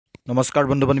নমস্কাৰ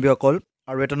বন্ধু বান্ধৱীসকল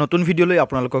আৰু এটা নতুন ভিডিঅ'লৈ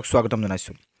আপোনালোকক স্বাগতম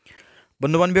জনাইছোঁ।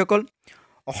 বন্ধু বান্ধৱীসকল,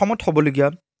 অসমত হ'বলগীয়া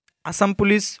আসাম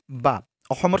পুলিচ বা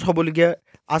অসমত হ'বলগীয়া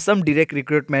Assam direct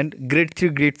recruitment grade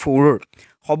 3 grade 4ৰ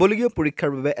হ'বলগীয়া পৰীক্ষাৰ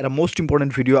বাবে এটা মোষ্ট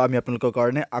ইম্পৰ্টেণ্ট ভিডিঅ' আমি আপোনালোকৰ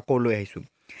কাৰণে আকৌ লৈ আহিছোঁ।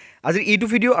 আজিৰ এইটো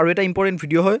ভিডিঅ' আৰু এটা ইম্পৰ্টেণ্ট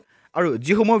ভিডিঅ' হয় আৰু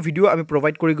যিসমূহ ভিডিঅ' আমি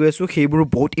প্ৰভাইড কৰি গৈ আছোঁ সেইবোৰো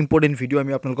বহুত ইম্পৰ্টেণ্ট ভিডিঅ'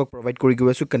 আমি আপোনালোকক প্ৰভাইড কৰি গৈ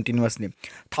আছোঁ কণ্টিনিউৱাছলি।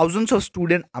 থাউজেণ্ডছ অফ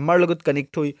ষ্টুডেণ্ট আমাৰ লগত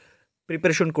কানেক্ট হৈ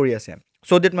প্ৰিপেৰেশ্যন কৰি আছে।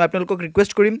 চ' ডেট মই আপোনালোকক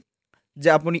ৰিকুৱেষ্ট কৰিম যে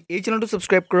আপুনি এই চেনেলটো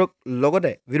ছাবস্ক্ৰাইব কৰক,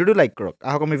 লগতে ভিডিঅ'টো লাইক কৰক।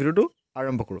 আহক আমি ভিডিঅ'টো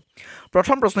আৰম্ভ কৰোঁ।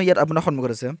 প্ৰথম প্ৰশ্ন ইয়াত আপোনাৰ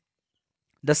সন্মুখত আছে,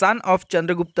 the sun of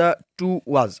চন্দ্ৰগুপ্তা two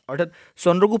was, অৰ্থাৎ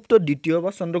চন্দ্ৰগুপ্ত দ্বিতীয়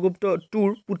বা চন্দ্ৰগুপ্ত টুৰ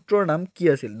পুত্ৰৰ নাম কি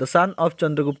আছিল? The sun of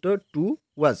Chandragupta two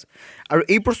was. আৰু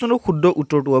এই প্ৰশ্নটোৰ শুদ্ধ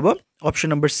উত্তৰটো হ'ব অপশ্যন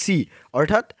নম্বৰ চি,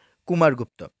 অৰ্থাৎ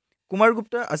কুমাৰগুপ্ত।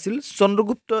 কুমাৰগুপ্ত আছিল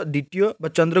চন্দ্ৰগুপ্ত দ্বিতীয় বা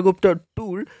চন্দ্ৰগুপ্ত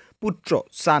টুৰ পুত্ৰ,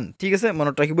 ছান। ঠিক আছে,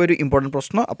 মনত ৰাখিব, এইটো ইম্পৰ্টেণ্ট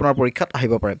প্ৰশ্ন, আপোনাৰ পৰীক্ষাত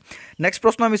আহিব পাৰে। নেক্সট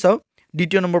প্ৰশ্ন আমি চাওঁ,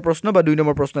 দ্বিতীয় নম্বৰ প্ৰশ্ন বা 2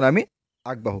 নম্বৰ প্ৰশ্নলৈ আমি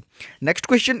আগবাঢ়োঁ। Next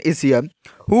question is here,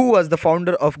 who was the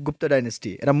founder of Gupta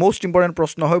dynasty? এটা মোষ্ট ইম্পৰ্টেণ্ট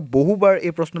প্ৰশ্ন হয়, বহুবাৰ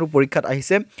এই প্ৰশ্নটো পৰীক্ষাত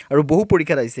আহিছে আৰু বহু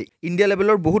পৰীক্ষাত আহিছে। ইণ্ডিয়া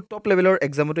লেভেলৰ বহুত টপ লেভেলৰ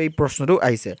এক্সামতো এই প্ৰশ্নটো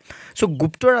আহিছে। চ'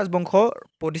 গুপ্ত ৰাজবংশৰ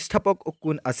প্ৰতিষ্ঠাপক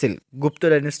কোন আছিল? গুপ্ত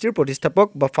ডাইনেষ্টিৰ প্ৰতিষ্ঠাপক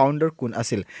বা ফাউণ্ডাৰ কোন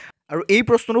আছিল? আৰু এই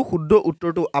প্ৰশ্নটোৰ শুদ্ধ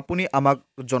উত্তৰটো আপুনি আমাক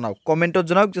জনাওক, কমেণ্টত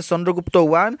জনাওক যে চন্দ্ৰগুপ্ত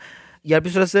 1, ইয়াৰ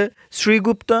পিছত আছে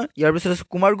শ্ৰীগুপ্ত, ইয়াৰ পিছত আছে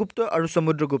কুমাৰগুপ্ত আৰু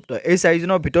সমুদ্ৰগুপ্ত। এই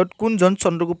 4জনৰ ভিতৰত কোনজন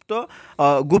চন্দ্ৰগুপ্ত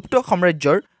গুপ্ত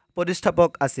সাম্ৰাজ্যৰ প্ৰতিষ্ঠাপক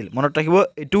আছিল? মনত ৰাখিব,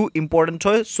 এইটো ইম্পৰ্টেণ্ট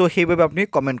হয়। চ' সেইবাবে আপুনি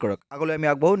কমেণ্ট কৰক। আগলৈ আমি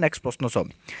আগবাঢ়োঁ, নেক্সট প্ৰশ্ন চাওঁ।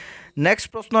 নেক্সট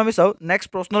প্ৰশ্ন আমি চাওঁ। নেক্সট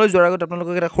প্ৰশ্নলৈ যোৱাৰ আগত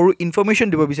আপোনালোকক এটা সৰু ইনফৰ্মেশ্যন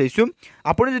দিব বিচাৰিছোঁ।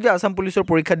 আপুনি যদি আসাম পুলিচৰ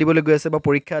পৰীক্ষা দিবলৈ গৈ আছে বা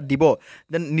পৰীক্ষা দিব,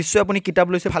 দেন নিশ্চয় আপুনি কিতাপ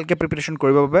লৈছে ভালকৈ প্ৰিপেৰেশ্যন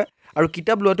কৰিবৰ বাবে। আৰু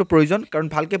কিতাপ লোৱাটো প্ৰয়োজন, কাৰণ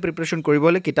ভালকৈ প্ৰিপেৰেশ্যন কৰিব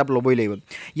হ'লে কিতাপ ল'বই লাগিব।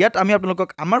 ইয়াত আমি আপোনালোকক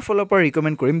আমাৰ ফালৰ পৰা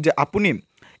ৰিকমেণ্ড কৰিম যে আপুনি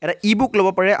এটা ই বুক ল'ব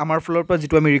পাৰে আমাৰ ফালৰ পৰা,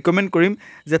 যিটো আমি ৰিকমেণ্ড কৰিম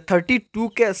যে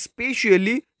 32K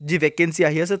স্পেচিয়েলি যি ভেকেঞ্চি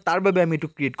আহি আছে তাৰ বাবে আমি এইটো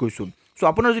ক্ৰিয়েট কৰিছোঁ। চ'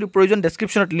 আপোনাৰ যদি প্ৰয়োজন,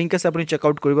 ডেছক্ৰিপশ্যনত লিংক আছে, আপুনি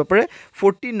চেকআউট কৰিব পাৰে।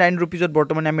 49 ৰুপিজত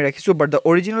বৰ্তমানে আমি ৰাখিছোঁ, বাট দ্য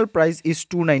অৰিজিনেল প্ৰাইচ ইজ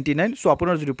 299। চ'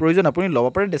 আপোনাৰ যদি প্ৰয়োজন আপুনি ল'ব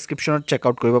পাৰে, ডেছক্ৰিপশ্যনত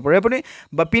চেকআউট কৰিব পাৰে আপুনি,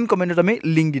 বা পিন কমেণ্টত আমি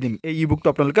লিংক দি দিম, এই ই বুকটো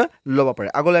আপোনালোকে ল'ব পাৰে।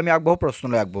 আগলৈ আমি আগবাঢ়োঁ,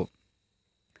 প্ৰশ্নলৈ আগবাঢ়োঁ।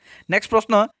 নেক্সট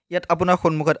প্ৰশ্ন ইয়াত আপোনাৰ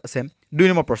সন্মুখত আছে 2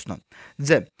 নম্বৰ প্ৰশ্ন,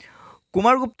 যে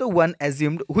Kumaragupta 1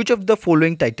 এজিউমড which of the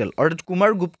following title? অৰ্থাৎ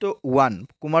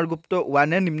কুমাৰগুপ্ত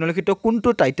 1এ নিম্নলিখিত কোনটো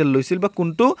টাইটেল লৈছিল বা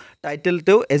কোনটো টাইটেল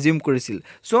তেওঁ এজিউম কৰিছিল?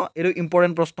 চ' এইটো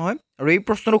ইম্পৰ্টেণ্ট প্ৰশ্ন হয় আৰু এই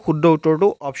প্ৰশ্নটোৰ শুদ্ধ উত্তৰটো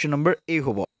অপশ্যন নম্বৰ এ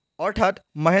হ'ব, অৰ্থাৎ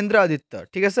মহেন্দ্ৰ আদিত্য।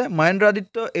 ঠিক আছে, মহেন্দ্ৰ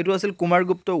আদিত্য এইটো আছিল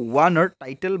কুমাৰগুপ্ত 1ৰ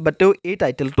টাইটেল, বা তেওঁ এই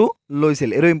টাইটেলটো লৈছিল।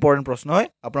 এইটো ইম্পৰ্টেণ্ট প্ৰশ্ন হয়,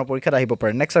 আপোনাৰ পৰীক্ষাত আহিব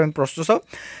পাৰে। নেক্সট আমি প্ৰশ্ন চাওঁ,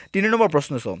 3 নম্বৰ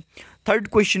প্ৰশ্ন চাওঁ। Third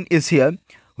question is here,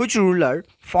 which ruler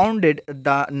founded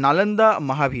the Nalanda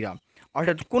মহাবীৰা?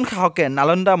 অৰ্থাৎ কোন শাসকে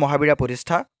নালন্দা মহাবীৰা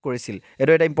প্ৰতিষ্ঠা কৰিছিল?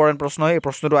 এইটো এটা ইম্পৰ্টেণ্ট প্ৰশ্ন হয়, এই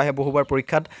প্ৰশ্নটো আহে বহুবাৰ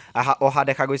পৰীক্ষাত অহা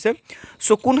দেখা গৈছে।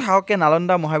 চ' কোন শাসকে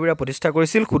নালন্দা মহাবীৰা প্ৰতিষ্ঠা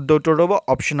কৰিছিল? শুদ্ধ উত্তৰটো হ'ব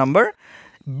অপশ্যন নম্বৰ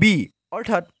বি,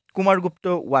 অৰ্থাৎ কুমাৰগুপ্ত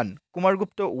 1।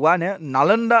 কুমাৰগুপ্ত 1এ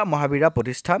নালন্দা মহাবীৰা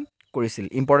প্ৰতিষ্ঠা কৰিছিল।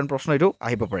 ইম্পৰ্টেণ্ট প্ৰশ্ন এইটো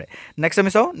আহিব পাৰে। নেক্সট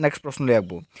আমি চাওঁ, নেক্সট প্ৰশ্নলৈ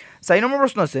আগবাঢ়োঁ। 4 নম্বৰ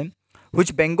প্ৰশ্ন আছে, which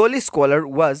Bengali scholar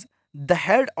was the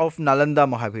head of Nalanda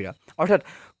মহাবীৰা? অৰ্থাৎ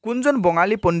কোনজন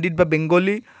বঙালী পণ্ডিত বা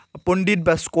বেংগলী পণ্ডিত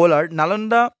বা স্কলাৰ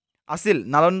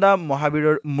নালন্দা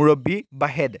মহাবীৰৰ মুৰব্বী বা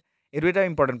হেড? এইটো এটা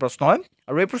ইম্পৰ্টেণ্ট প্ৰশ্ন হয়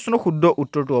আৰু এই প্ৰশ্নৰ শুদ্ধ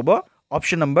উত্তৰটো হ'ব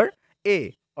অপশ্যন নম্বৰ এ,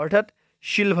 অৰ্থাৎ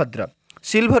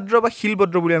শিলভদ্ৰ বা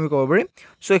শিলভদ্ৰ বুলি আমি ক'ব পাৰিম।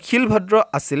 চ' শিলভদ্ৰ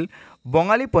আছিল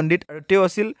বঙালী পণ্ডিত আৰু তেওঁ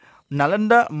আছিল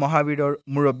নালন্দা মহাবীৰৰ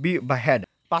মুৰব্বী বা হেড।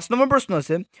 5 নম্বৰ প্ৰশ্ন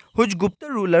আছে, which Gupta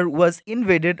ruler was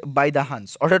invaded by the Hans?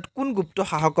 অৰ্থাৎ কোন গুপ্ত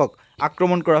শাসকক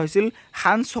আক্ৰমণ কৰা হৈছিল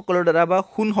হান্সসকলৰ দ্বাৰা বা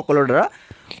হুণসকলৰ দ্বাৰা?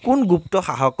 কোন গুপ্ত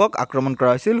শাসকক আক্ৰমণ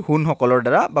কৰা হৈছিল হুণসকলৰ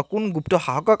দ্বাৰা, বা কোন গুপ্ত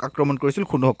শাসকক আক্ৰমণ কৰিছিল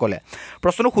হুণসকলে?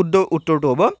 প্ৰশ্নৰ শুদ্ধ উত্তৰটো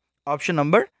হ'ব অপশ্যন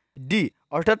নম্বৰ ডি,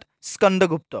 অৰ্থাৎ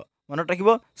স্কন্দগুপ্ত। মনত ৰাখিব,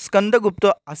 স্কন্দগুপ্ত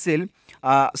আছিল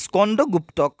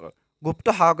গুপ্ত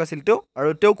শাসক আছিল তেওঁ, আৰু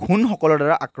তেওঁক হুণসকলৰ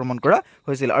দ্বাৰা আক্ৰমণ কৰা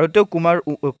হৈছিল, আৰু তেওঁ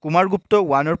কুমাৰগুপ্ত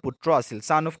 1ৰ পুত্ৰ আছিল,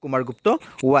 ছান অফ কুমাৰগুপ্ত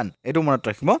 1। এইটো মনত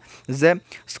ৰাখিব যে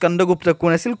স্কন্দগুপ্ত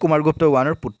কোন আছিল? কুমাৰগুপ্ত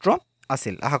 1ৰ পুত্ৰ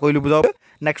আছিল। আশা কৰিলোঁ বুজাব।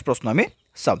 নেক্সট প্ৰশ্ন আমি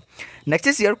চাওঁ। Next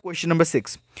is year question number 6,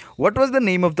 what was the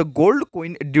name of the gold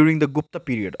coin during the Gupta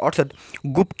period? অৰ্থাৎ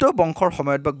গুপ্ত বংশৰ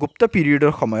সময়ত বা গুপ্তা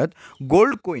পিৰিয়ডৰ সময়ত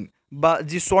গ'ল্ড কইন বা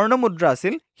যি স্বৰ্ণ মুদ্ৰা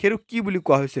আছিল সেইটো কি বুলি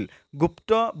কোৱা হৈছিল? গুপ্ত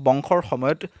বংশৰ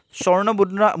সময়ত স্বৰ্ণ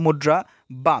মুদ্ৰা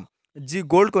বা যি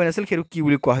গ'ল্ড কইন আছিল সেইটো কি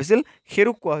বুলি কোৱা হৈছিল?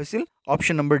 সেইটো কোৱা হৈছিল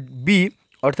অপশ্যন নম্বৰ বি,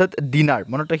 অৰ্থাৎ ডিনাৰ।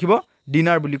 মনত ৰাখিব,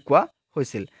 ডিনাৰ বুলি কোৱা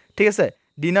হৈছিল। ঠিক আছে,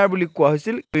 ডিনাৰ বুলি কোৱা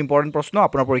হৈছিল। ইম্পৰ্টেণ্ট প্ৰশ্ন,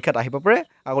 আপোনাৰ পৰীক্ষাত আহিব পাৰে।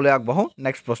 আগলৈ আগবাঢ়োঁ,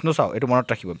 নেক্সট প্ৰশ্ন চাওঁ, এইটো মনত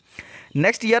ৰাখিব।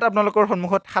 নেক্সট ইয়াত আপোনালোকৰ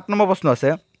সন্মুখত 7 নম্বৰ প্ৰশ্ন আছে,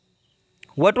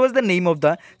 What was the name of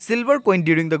the silver coin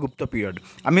during the Gupta period?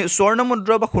 আমি স্বৰ্ণ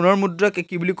মুদ্ৰা বা সোণৰ মুদ্ৰাকে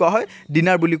কি বুলি কোৱা হয়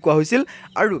দিনাৰ বুলি কোৱা হৈছিল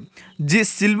আৰু যি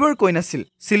সিলভাৰ কইন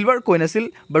আছিল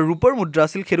বা ৰূপৰ মুদ্ৰা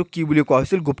আছিল সেইটো কি বুলি কোৱা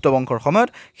হৈছিল গুপ্ত বংশৰ সময়ত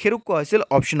সেইটো কোৱা হৈছিল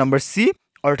অপচন নম্বৰ সি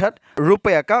অৰ্থাৎ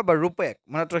ৰূপয়াকা বা ৰূপয়াক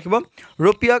মনত ৰাখিব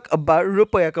ৰূপয়াক বা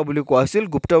ৰূপয়াকা বুলি কোৱা হৈছিল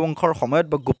গুপ্ত বংশৰ সময়ত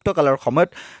বা গুপ্ত কালৰ সময়ত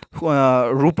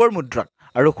ৰূপৰ মুদ্ৰাক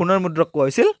আৰু সোণৰ মুদ্ৰাক কোৱা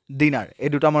হৈছিল দিনাৰ এই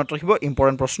দুটা মনত ৰাখিব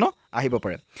ইম্পৰ্টেণ্ট প্ৰশ্ন আহিব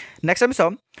পাৰে নেক্সট আমি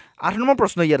চাম 8 নম্বৰ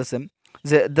প্ৰশ্ন ইয়াত আছে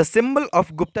যে the symbol of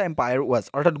Gupta empire was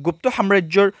অৰ্থাৎ গুপ্ত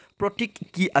সাম্ৰাজ্যৰ প্ৰতীক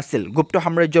কি আছিল গুপ্ত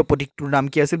সাম্ৰাজ্যৰ প্ৰতীকটোৰ নাম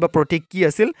কি আছিল বা প্ৰতীক কি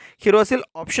আছিল সেইটো আছিল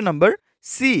অপচন নম্বৰ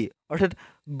সি অৰ্থাৎ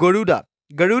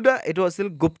গৰুডা এটো আছিল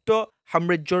গুপ্ত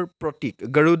সাম্ৰাজ্যৰ প্ৰতীক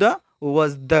গৰুডা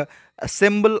was the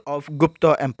symbol of Gupta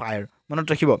empire মনত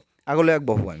ৰাখিব আগলৈ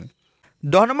আগবঢ়ো আমি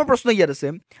 10 নম্বৰ প্ৰশ্ন ইয়াত আছে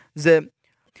যে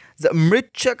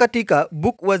মৃচ্ছকাটিকা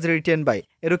বুক ৱাজ ৰিটেন বাই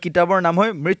এটো কিতাপৰ নাম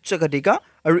হয় মৃচ্ছকাটিকা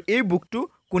আৰু এই বুকটো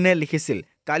কোনে লিখিছিল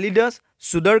কালিদাস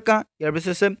সুদৰ্কা ইয়াৰ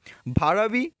পিছত আছে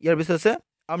ভাৰবী ইয়াৰ পিছত আছে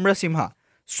অমৰসিংহা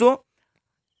সো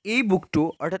এই বুকটো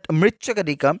অৰ্থাৎ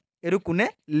মৃচ্ছকাটিকা এটো কোনে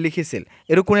লিখিছিল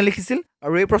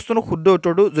আৰু এই প্ৰশ্নৰ শুদ্ধ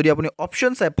উত্তৰটো যদি আপুনি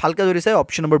অপচন চাই ভালকৈ যদি চাই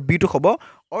অপচন নম্বৰ বি টো হ'ব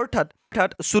অৰ্থাৎ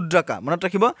সুদ্ৰাকা মনত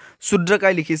ৰাখিব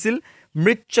সুদ্ৰাকাই লিখিছিল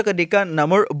মৃচ্ছকাটিকা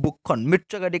নামৰ বুকখন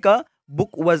মৃচ্ছকাটিকা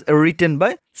বুক ৱাজ ৰিটেন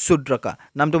বাই সুদ্ৰাকা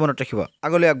নামটো মনত ৰাখিব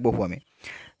আগলৈ আগবঢ়ো আমি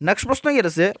নেক্সট প্ৰশ্ন ইয়াত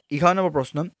আছে 11 নম্বৰ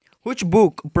প্ৰশ্ন which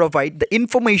book provide the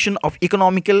information of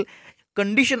economical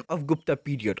condition of Gupta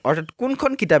period অৰ্থাৎ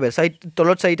কোনখন কিতাবে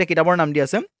তলত চাৰিটা কিতাপৰ নাম দিয়া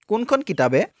আছে কোনখন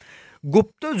কিতাবে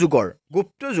গুপ্ত যুগৰ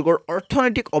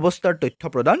অৰ্থনৈতিক অৱস্থাৰ তথ্য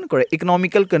প্ৰদান কৰে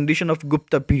ইকনমিক্যাল কণ্ডিশ্যন অফ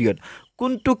গুপ্তা পিৰিয়ড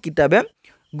কোনটো কিতাবে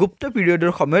গুপ্ত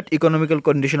পিৰিয়ডৰ সময়ত ইকনমিক্যাল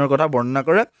কণ্ডিশ্যনৰ কথা বৰ্ণনা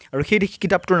কৰে আৰু সেই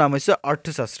কিতাপটোৰ নাম হৈছে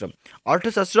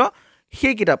অৰ্থশাস্ত্ৰ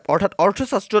সেই কিতাপ অৰ্থাৎ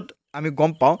অৰ্থশাস্ত্ৰত আমি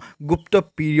গম পাওঁ গুপ্ত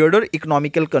পিৰিয়ডৰ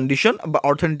ইকনমিক্যাল কণ্ডিশ্যন বা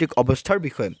অৰ্থনৈতিক অৱস্থাৰ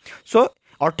বিষয়ে সো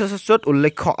অৰ্থশাস্ত্ৰত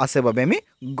উল্লেখ আছে বাবে আমি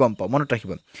গম পাওঁ মনত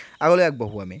ৰাখিব আগলৈ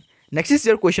আগবঢ়ো আমি next is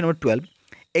year question number 12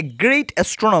 A great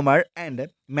astronomer and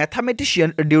mathematician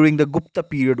during the Gupta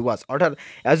period was অৰ্থাৎ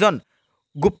এজন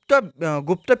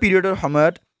গুপ্ত পিৰিয়ডৰ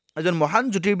সময়ত এজন মহান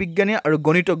জ্যোতিৰ্বিজ্ঞানী আৰু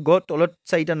গণিতজ্ঞ তলত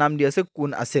চাৰিটা নাম দিয়া আছে কোন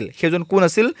আছিল সেইজন কোন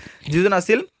আছিল যিজন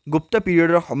আছিল গুপ্ত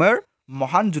পিৰিয়ডৰ সময়ৰ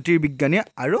মহান জ্যোতিৰ্বিজ্ঞানী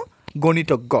আৰু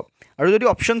গণিতজ্ঞ আৰু যদি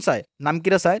অপচন চাই নাম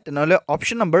কিটা চাই তেনেহলে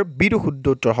অপচন নম্বৰ বি টো শুদ্ধ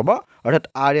উত্তৰ হ'ব অৰ্থাৎ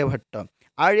আৰ্যভট্ট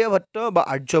বা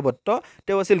আৰ্যভট্ট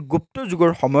তেওঁ আছিল গুপ্ত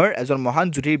যুগৰ সময়ৰ এজন মহান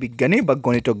জ্যোতিৰ্বিজ্ঞানী বা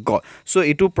গণিতজ্ঞ সো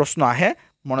এইটো প্ৰশ্ন আহে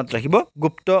মনত ৰাখিব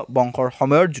গুপ্ত বংশৰ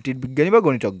সময়ৰ জ্যোতিৰ্বিজ্ঞানী বা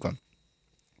গণিতজ্ঞ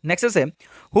নেক্সট আছে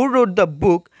হু ৰোট দ্য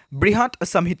বুক বৃহৎ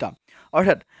সংহিতা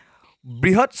অৰ্থাৎ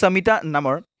বৃহৎ সংহিতা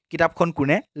নামৰ কিতাপখন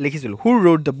কোনে লিখিছিল হু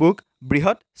ৰোট দ্য বুক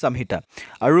বৃহৎ সংহিতা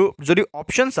আৰু যদি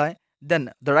অপচন চাই then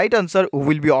the right answer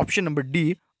will be option number D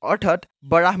অৰ্থাৎ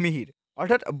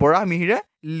বৰাহমিহিৰে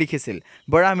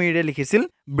লিখিছিল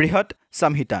বৃহৎ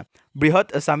সংহিতা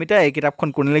এই কিতাপখন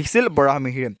কোনে লিখিছিল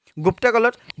বৰাহমিহিৰে গুপ্ত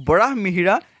কালত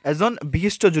বৰাহমিহিৰা এজন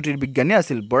বিশিষ্ট জ্যোতিৰ্বিজ্ঞানী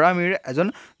আছিল বৰাহমিহিৰ এজন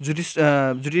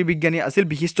জ্যোতিৰ্বিজ্ঞানী আছিল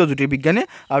বিশিষ্ট জ্যোতিৰ্বিজ্ঞানী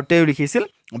আৰু তেওঁ লিখিছিল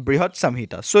বৃহৎ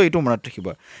সংহিতা সো এইটো মনত ৰাখিব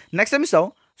নেক্সট আমি চাওঁ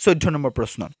 14 নম্বৰ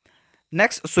প্ৰশ্ন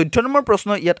Next, 14 নম্বৰ প্ৰশ্ন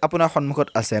ইয়াত আপোনাৰ সন্মুখত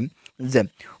আছে যে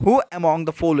who among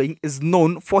the following is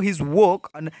known for his work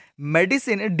on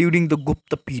medicine during the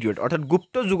Gupta period অৰ্থাৎ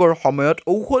গুপ্ত যুগৰ সময়ত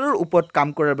ঔষধৰ ওপৰত কাম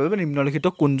কৰাৰ বাবে নিম্নলিখিত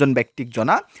কোনজন ব্যক্তিক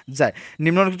জনা যায়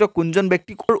নিম্নলিখিত কোনজন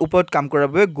ব্যক্তিৰ ওপৰত কাম কৰাৰ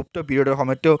বাবে গুপ্ত পিৰিয়ডৰ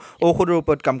সময়ত ঔষধৰ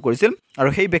ওপৰত কাম কৰিছিল আৰু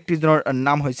সেই ব্যক্তিজনৰ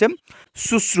নাম হৈছে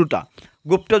সুশ্ৰুতা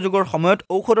গুপ্ত যুগৰ সময়ত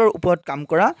ঔষধৰ ওপৰত কাম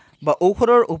কৰা বা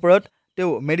ঔষধৰ ওপৰত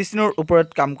তেওঁ মেডিচিনৰ ওপৰত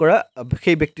কাম কৰা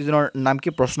সেই ব্যক্তিজনৰ নাম কি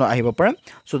প্ৰশ্ন আহিব পাৰে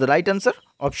so the right answer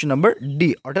option number D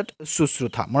অৰ্থাৎ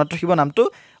সুশ্ৰুতা মনত ৰাখিব নামটো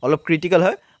অলপ ক্ৰিটিকেল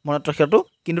হয় মনত ৰাখিটো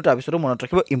কিন্তু তাৰ পিছতো মনত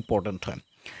ৰাখিব ইম্পৰ্টেন্ট হয়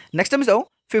নেক্সট আমি চাওঁ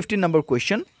 15 number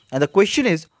question and the question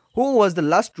is who was the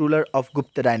last ruler of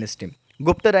Gupta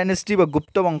dynasty বা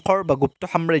গুপ্ত বংশৰ বা গুপ্ত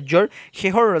সাম্ৰাজ্যৰ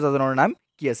শেষৰ ৰজাজনৰ নাম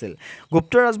কি আছিল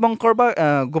গুপ্ত ৰাজবংশৰ বা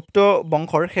গুপ্ত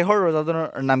বংশৰ শেষৰ ৰজাজনৰ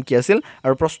নাম কি আছিল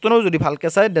আৰু প্ৰশ্নটো যদি ভালকৈ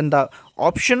চাই দেন দা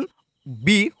অপচন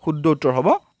বি শুদ্ধ উত্তৰ হ'ব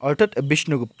অৰ্থাৎ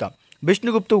Vishnugupta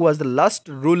was the last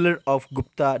ruler of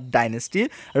Gupta dynasty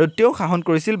আৰু তেওঁ শাসন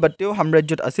কৰিছিল বা তেওঁ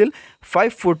সাম্ৰাজ্যত আছিল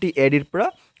 540 AD ৰ পৰা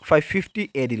 550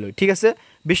 AD লৈ ঠিক আছে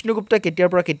বিষ্ণুগুপ্ত কেতিয়াৰ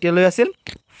পৰা কেতিয়ালৈ আছিল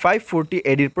 540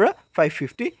 AD ৰ পৰা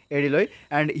 550 AD লৈ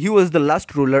and he was the last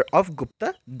ruler of Gupta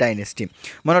dynasty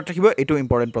মনত ৰাখিব এটো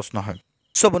ইম্পৰ্টেন্ট প্ৰশ্ন হয়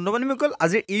So, বন্ধুবান্ধৱীসকল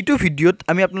আজিৰ এইটো ভিডিঅ'ত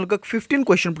আমি আপোনালোকক 15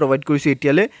 কোৱেশ্চন প্ৰভাইড কৰিছো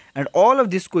এতিয়ালে and all of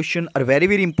these question are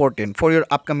very important for your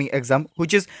upcoming exam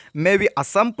which is maybe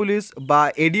Assam Police বা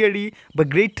ADRE বা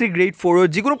grade 3 grade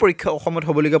 4 যিকোনো পৰীক্ষা অসমত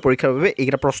হ'বলগীয়া পৰীক্ষাৰ বাবে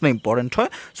এইটা প্ৰশ্ন ইম্পৰ্টেন্ট হয়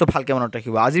সো ভালকৈ মনত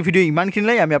ৰাখিব আজিৰ ভিডিঅ'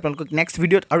 ইমানখিনিলৈ আমি আপোনালোকক নেক্সট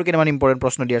ভিডিঅ'ত আৰু কেইটামান ইম্পৰ্টেন্ট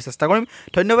প্ৰশ্ন দিয়াৰ চেষ্টা কৰিম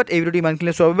ধন্যবাদ এই ভিডিঅ'টো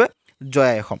ইমানখিনিলৈ চোৱাৰ বাবে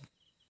জয় অসম